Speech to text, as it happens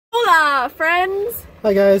Friends.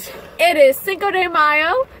 Hi guys. It is Cinco de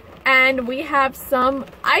Mayo, and we have some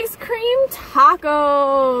ice cream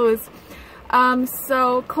tacos.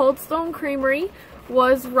 So Cold Stone Creamery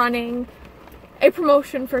was running a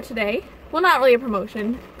promotion for today. Well, not really a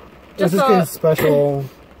promotion. Just a special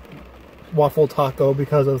waffle taco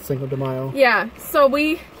because of Cinco de Mayo. Yeah, so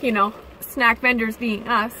we, Snackvengers being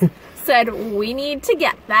us, said we need to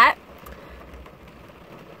get that.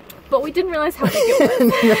 But we didn't realize how big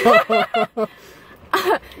it was.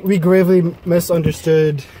 We gravely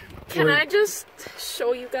misunderstood. Can I just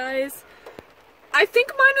show you guys? I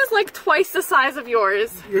think mine is like twice the size of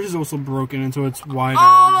yours. Yours is also broken, and so it's wider.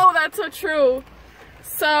 Oh, that's so true.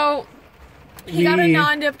 So, he got a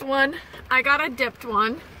non-dipped one. I got a dipped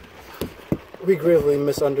one. We gravely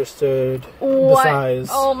misunderstood the size.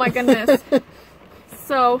 Oh my goodness.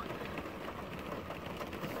 So,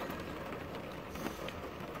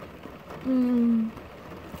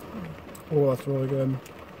 oh, that's really good.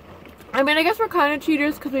 I mean, I guess we're kind of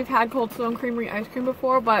cheaters because we've had Cold Stone Creamery ice cream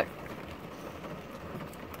before, but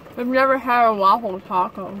we've never had a waffle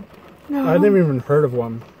taco. I never even heard of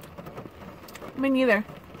one. Me neither.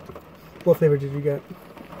 What flavor did you get?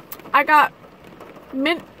 I got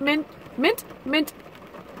mint.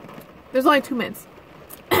 There's only 2 mints.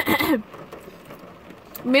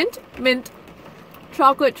 mint,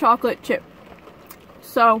 chocolate chip.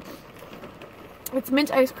 So, it's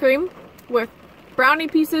mint ice cream with brownie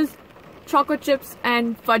pieces, chocolate chips,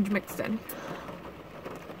 and fudge mixed in.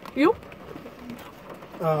 You?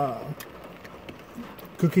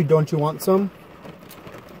 Cookie Don't You Want Some?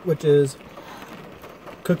 Which is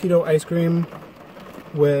cookie dough ice cream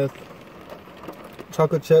with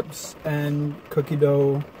chocolate chips and cookie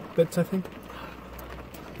dough bits, I think.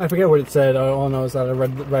 I forget what it said. All I know is that I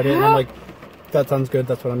read it and I'm like, that sounds good,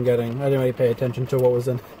 that's what I'm getting. I didn't really pay attention to what was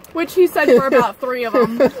in. Which he said were about 3 of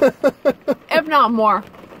them. If not more.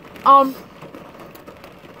 The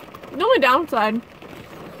only downside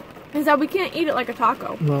is that we can't eat it like a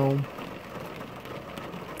taco. No.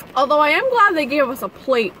 Although I am glad they gave us a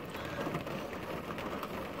plate.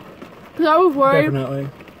 Because I was worried. Definitely.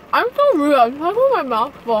 I'm so rude. I'm talking with my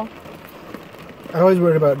mouth full. I always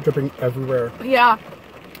worried about dripping everywhere. Yeah.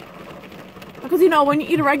 Because, when you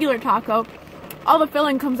eat a regular taco, all the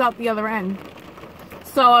filling comes out the other end.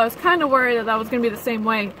 So I was kind of worried that was going to be the same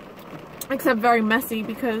way. Except very messy,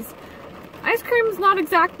 because ice cream is not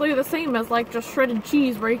exactly the same as like just shredded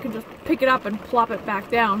cheese where you can just pick it up and plop it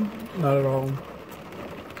back down. Not at all.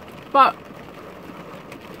 But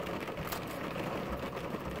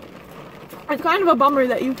it's kind of a bummer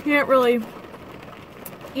that you can't really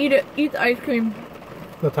eat the ice cream.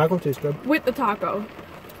 The taco tastes good. With the taco.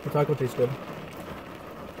 The taco tastes good.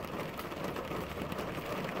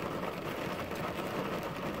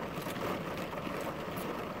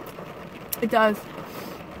 It does.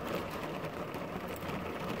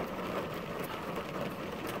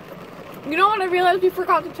 You know what I realized we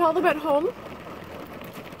forgot to tell them at home?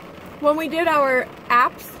 When we did our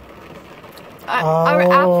apps, our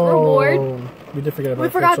apps reward, we did forget about. We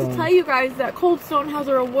forgot to tell you guys that Cold Stone has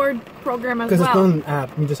a reward program as well. Because it's not an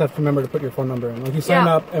app, you just have to remember to put your phone number in. Like you sign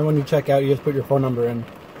up, and when you check out, you just put your phone number in,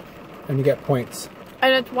 and you get points.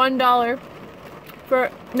 And it's $1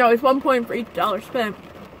 it's 1 point for each dollar spent.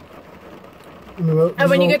 And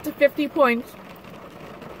when you get to 50 points,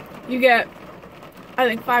 you get, I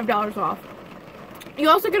think, $5 off. You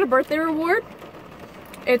also get a birthday reward.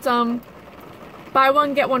 It's, buy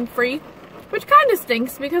one, get one free. Which kind of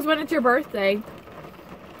stinks, because when it's your birthday,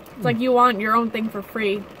 it's like you want your own thing for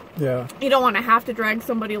free. Yeah. You don't want to have to drag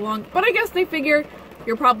somebody along. But I guess they figure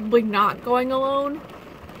you're probably not going alone.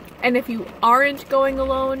 And if you aren't going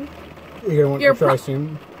alone, you're going to want your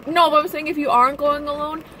assume. No, but I'm saying if you aren't going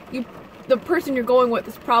alone, the person you're going with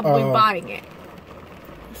is probably buying it.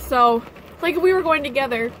 So, like if we were going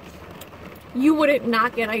together, you wouldn't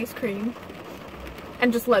not get ice cream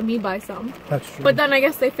and just let me buy some. That's true. But then I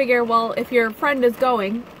guess they figure, well, if your friend is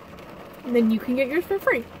going, then you can get yours for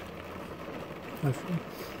free. That's true.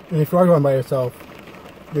 And if you are going by yourself,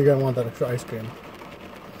 you're going to want that extra ice cream.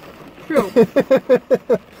 True.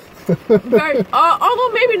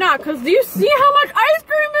 Although maybe not, because do you see how much ice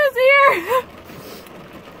cream is here?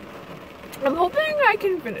 I'm hoping I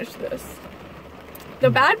can finish this. The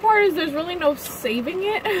bad part is there's really no saving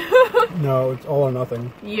it. No, it's all or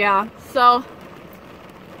nothing. Yeah, so.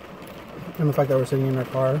 And the fact that we're sitting in our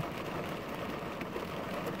car.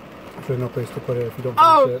 There's no place to put it if you don't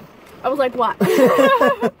finish it. I was like, what?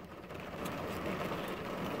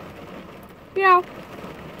 Yeah.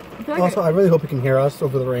 Also, I really hope you can hear us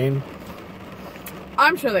over the rain.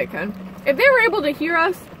 I'm sure they can. If they were able to hear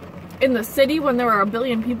us in the city when there were a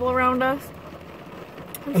billion people around us.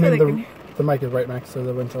 I'm I sure mean, they can... the mic is right next to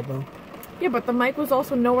the windshield, though. Yeah, but the mic was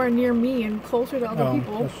also nowhere near me and closer to other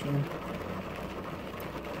people. That's true.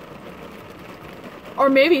 Or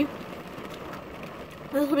maybe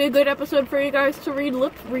this will be a good episode for you guys to read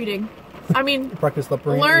lip reading. I mean, Practice lip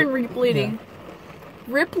reading. learn lip reading. Yeah.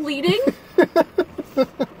 Rip leading?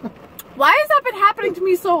 Why has that been happening to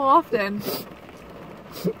me so often?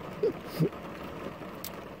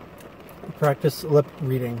 Practice lip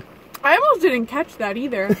reading. I almost didn't catch that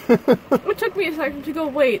either. It took me a second to go,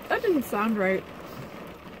 wait, that didn't sound right.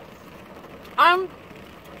 So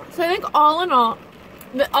I think all in all,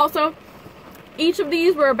 also, each of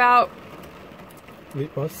these were about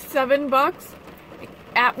 $7.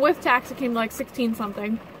 With tax, it came to like 16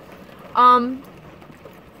 something.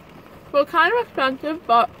 So kind of expensive,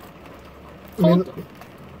 but I mean,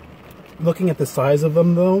 looking at the size of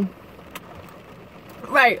them, though,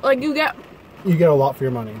 right? Like you get a lot for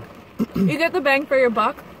your money. You get the bang for your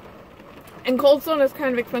buck, and Cold Stone is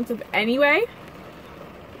kind of expensive anyway.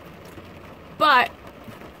 But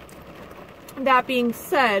that being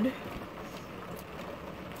said,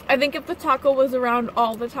 I think if the taco was around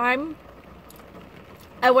all the time,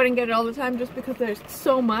 I wouldn't get it all the time just because there's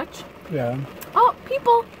so much. Yeah. Oh,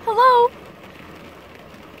 people! Hello!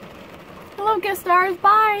 Hello, guest stars!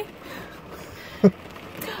 Bye!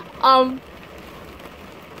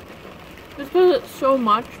 Just because it's so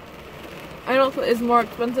much, I know it's more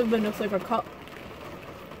expensive than just like a cup.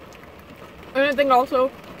 And I think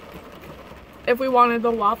also, if we wanted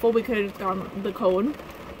the waffle, we could have just gone the cone.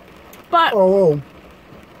 But when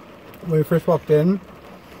we first walked in,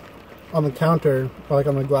 on the counter, or like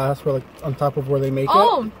on the glass, or like on top of where they make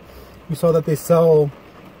it, you saw that they sell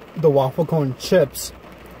the waffle cone chips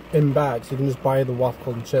in bags. You can just buy the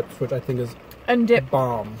waffle cone chips, which I think is and dip.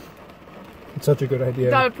 Bomb. It's such a good idea.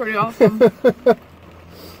 That was pretty awesome.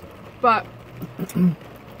 But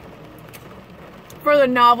for the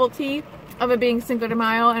novelty of it being Cinco de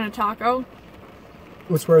Mayo and a taco,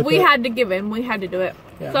 we had to give in. We had to do it.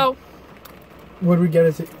 Yeah. So would we get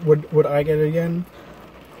it? Would I get it again?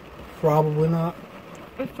 Probably not.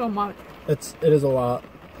 It's so much. It is a lot.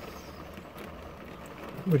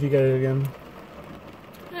 Would you get it again?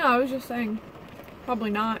 Yeah, I was just saying.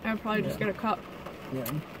 Probably not. I'd probably just get a cup.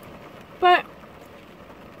 Yeah. But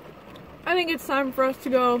I think it's time for us to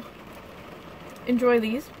go enjoy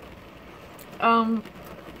these. When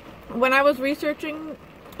I was researching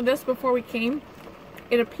this before we came,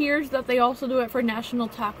 it appears that they also do it for National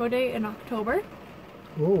Taco Day in October.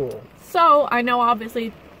 Ooh. So I know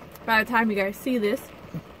obviously by the time you guys see this,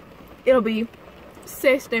 it'll be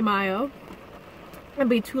 6 de Mayo. It'll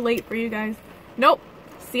be too late for you guys. Nope.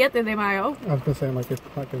 7 de Mayo. I was gonna say, like, it's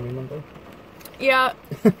not gonna be Monday. Yeah.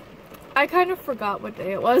 I kind of forgot what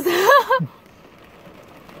day it was. It's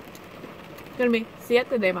gonna be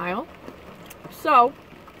 7 de Mayo. So,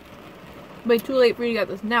 it'll be too late for you to get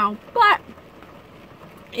this now, but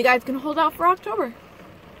you guys can hold out for October.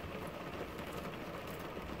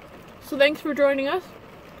 So thanks for joining us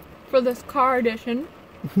for this car edition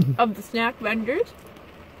of the Snackvengers.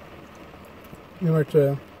 Remember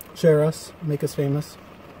to share us, make us famous.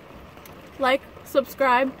 Like,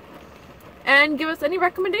 subscribe, and give us any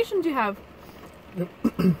recommendations you have. Yep.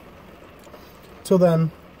 Till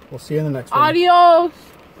then, we'll see you in the next one. Adios!